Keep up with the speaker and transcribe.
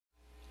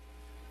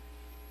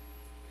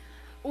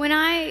When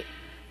I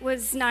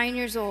was 9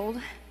 years old,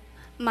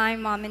 my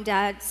mom and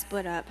dad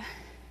split up.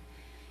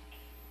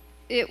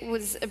 It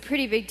was a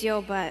pretty big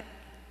deal, but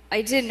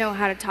I didn't know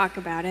how to talk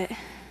about it.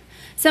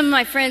 Some of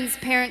my friends'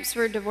 parents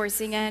were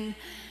divorcing, and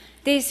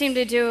they seemed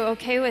to do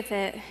okay with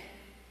it,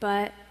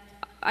 but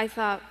I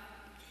thought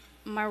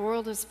my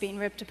world was being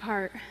ripped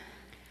apart.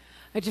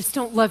 I just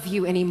don't love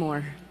you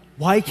anymore.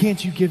 Why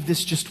can't you give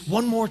this just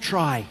one more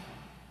try?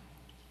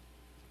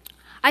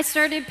 I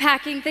started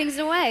packing things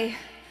away.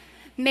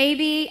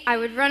 Maybe I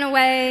would run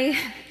away.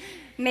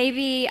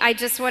 Maybe I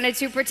just wanted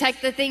to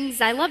protect the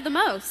things I love the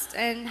most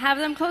and have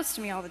them close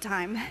to me all the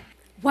time.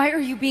 Why are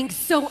you being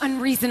so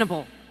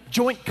unreasonable?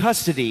 Joint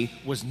custody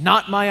was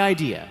not my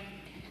idea.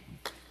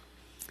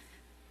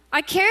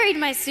 I carried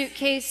my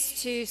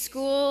suitcase to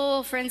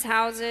school, friends'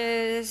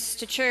 houses,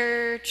 to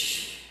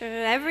church,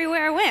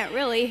 everywhere I went,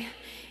 really.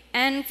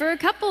 And for a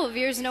couple of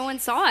years, no one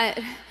saw it.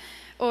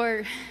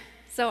 Or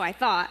so I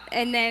thought.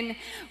 And then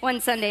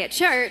one Sunday at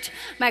church,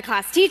 my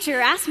class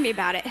teacher asked me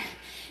about it.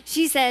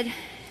 She said,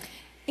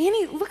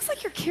 Annie, looks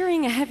like you're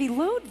carrying a heavy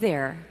load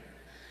there.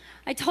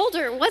 I told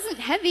her it wasn't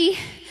heavy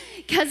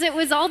because it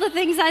was all the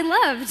things I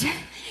loved.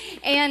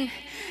 And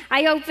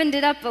I opened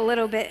it up a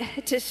little bit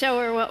to show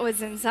her what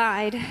was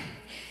inside.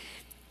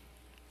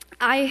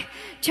 I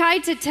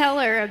tried to tell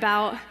her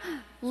about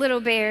Little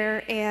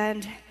Bear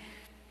and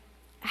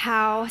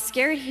how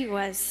scared he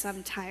was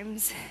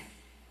sometimes.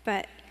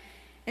 But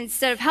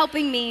instead of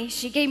helping me,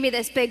 she gave me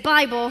this big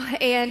Bible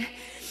and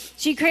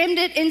she crammed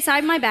it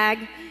inside my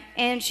bag,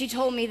 and she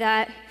told me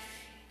that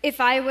if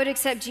I would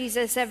accept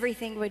Jesus,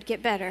 everything would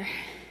get better.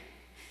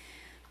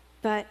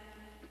 But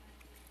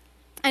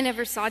I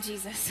never saw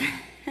Jesus.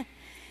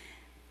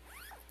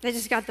 I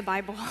just got the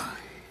Bible.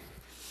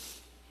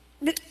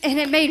 And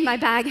it made my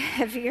bag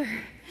heavier.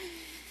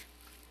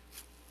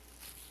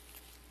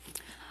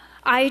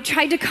 I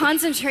tried to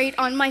concentrate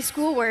on my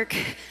schoolwork,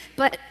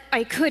 but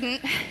I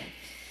couldn't.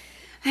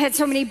 I had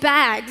so many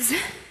bags.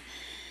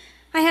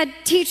 I had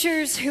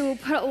teachers who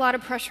put a lot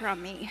of pressure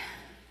on me.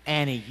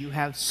 Annie, you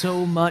have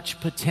so much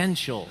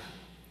potential.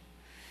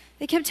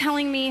 They kept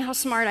telling me how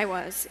smart I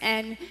was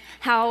and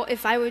how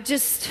if I would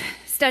just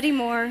study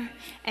more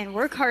and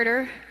work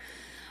harder,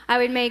 I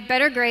would make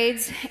better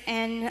grades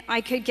and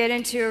I could get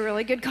into a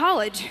really good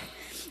college,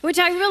 which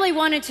I really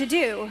wanted to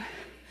do.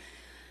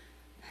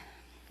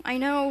 I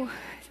know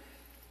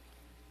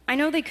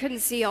they couldn't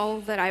see all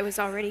that I was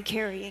already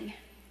carrying,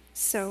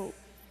 so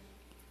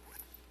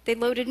they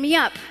loaded me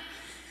up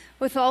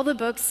with all the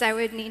books I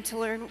would need to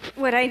learn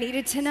what I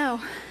needed to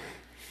know.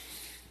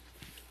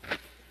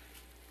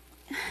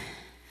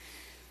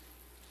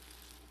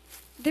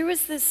 There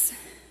was this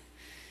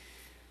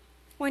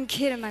one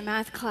kid in my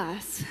math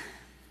class.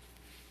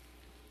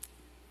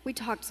 We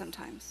talked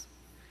sometimes.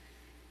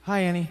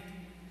 Hi, Annie.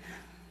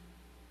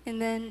 And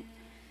then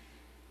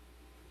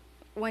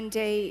one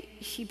day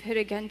he put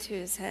a gun to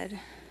his head.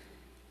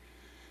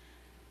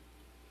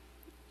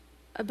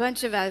 A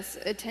bunch of us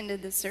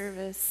attended the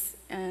service,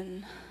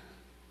 and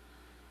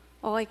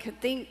all I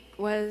could think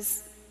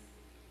was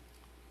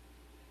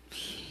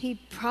he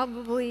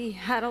probably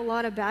had a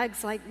lot of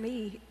bags like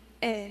me,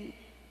 and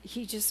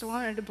he just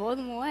wanted to blow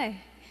them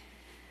away.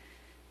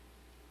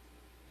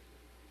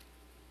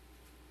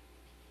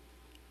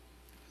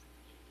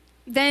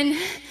 Then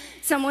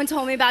someone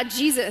told me about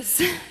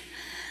Jesus.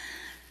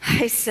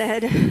 I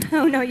said,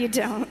 oh, no, you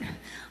don't.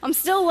 I'm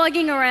still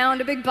lugging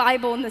around a big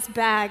Bible in this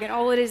bag, and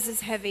all it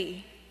is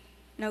heavy.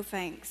 No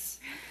thanks.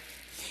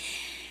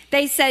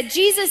 They said,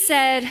 Jesus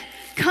said,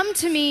 come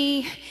to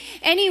me,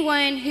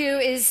 anyone who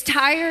is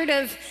tired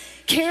of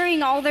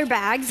carrying all their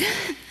bags,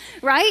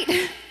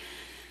 right?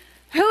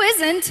 Who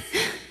isn't?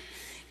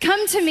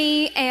 Come to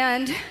me,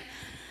 and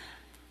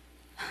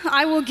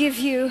I will give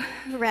you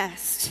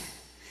rest.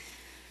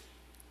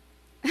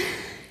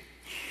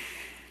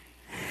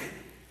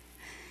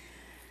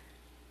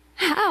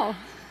 How?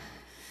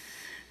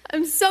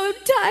 I'm so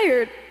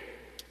tired.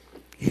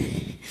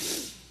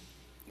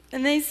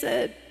 And they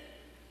said,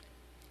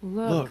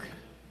 Look.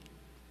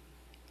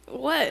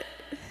 What?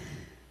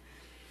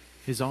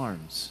 His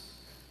arms.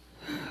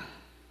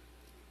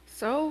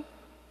 So?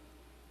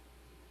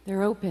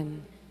 They're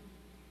open.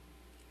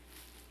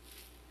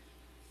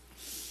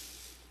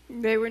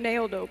 They were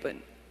nailed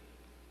open.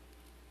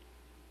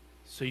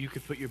 So you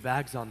could put your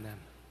bags on them.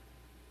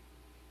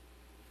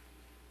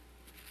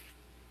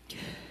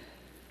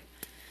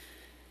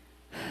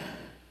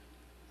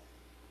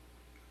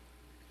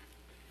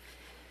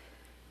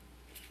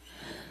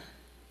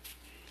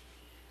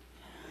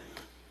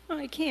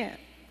 I can't.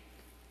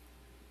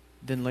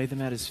 Then lay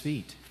them at his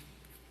feet.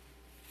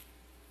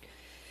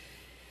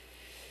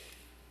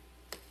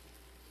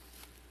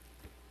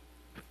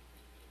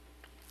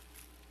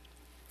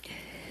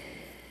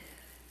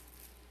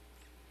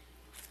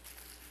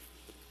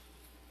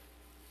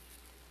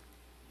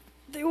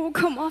 They won't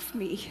come off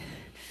me.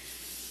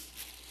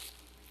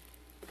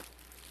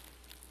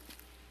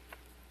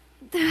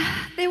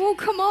 They won't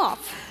come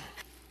off.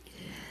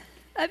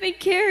 I've been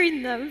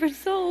carrying them for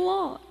so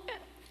long.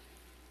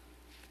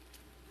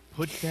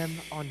 Put them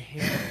on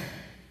him.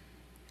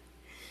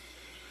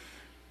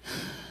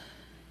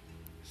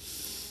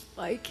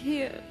 I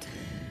can't.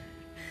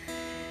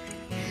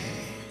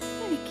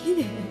 I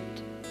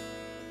can't.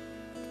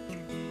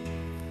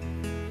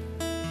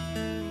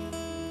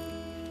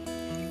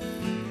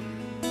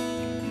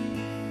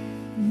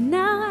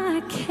 Now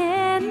I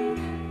can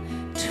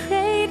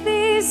trade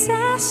these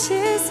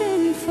ashes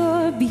in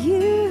for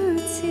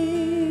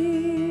beauty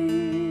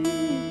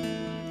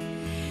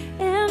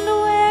and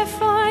wear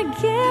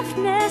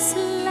forgiveness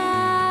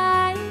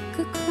like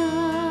a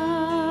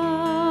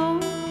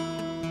crown.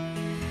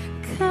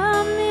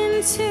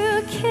 Coming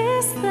to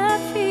kiss the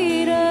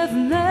feet of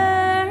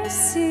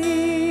mercy,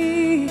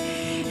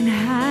 and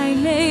I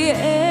lay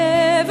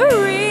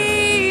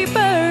every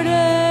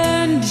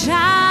burden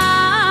down.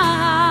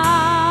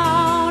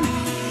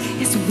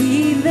 Yes,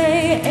 we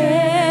lay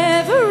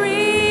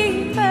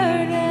every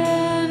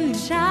burden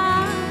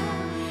down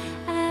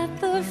at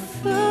the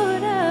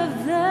foot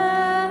of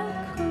the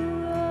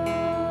cross.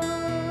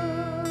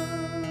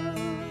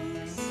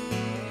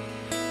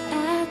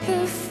 At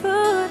the foot